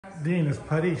Dean, is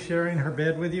Puddy sharing her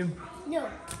bed with you? No.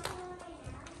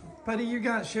 Puddy, you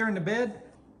got sharing the bed?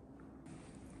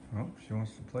 Oh, she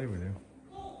wants to play with you.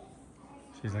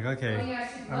 She's like, okay,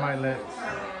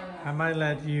 I might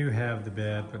let you have the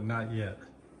bed, but not yet.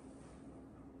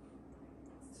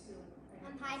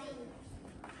 I'm hiding.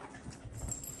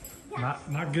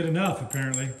 Not good enough,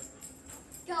 apparently.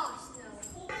 Gosh,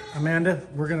 no. Amanda,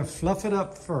 we're gonna fluff it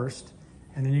up first,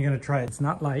 and then you're gonna try it. It's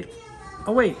not light.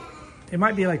 Oh wait, it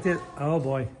might be like this. Oh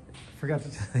boy, forgot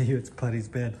to tell you it's Puddy's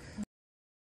bed.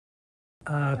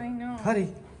 I know.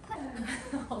 Puddy.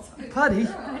 Puddy.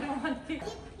 I don't want to.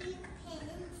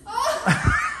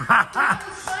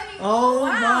 Oh Wow,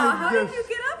 my how goodness. did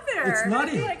you get up there? It's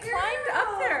nutty. You like climbed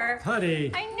up there.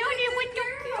 Puddy. I know it was so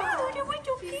cute. It was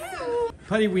so cute.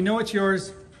 Puddy, we know it's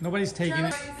yours. Nobody's taking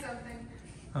it.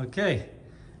 Okay.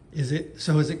 Is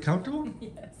it comfortable?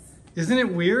 Yes. Isn't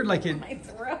it weird? Like it, My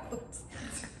throat.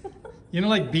 you know,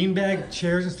 like beanbag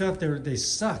chairs and stuff, they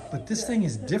suck, but this thing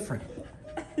is different.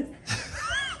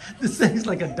 This thing's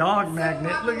like a dog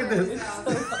magnet. Look at this.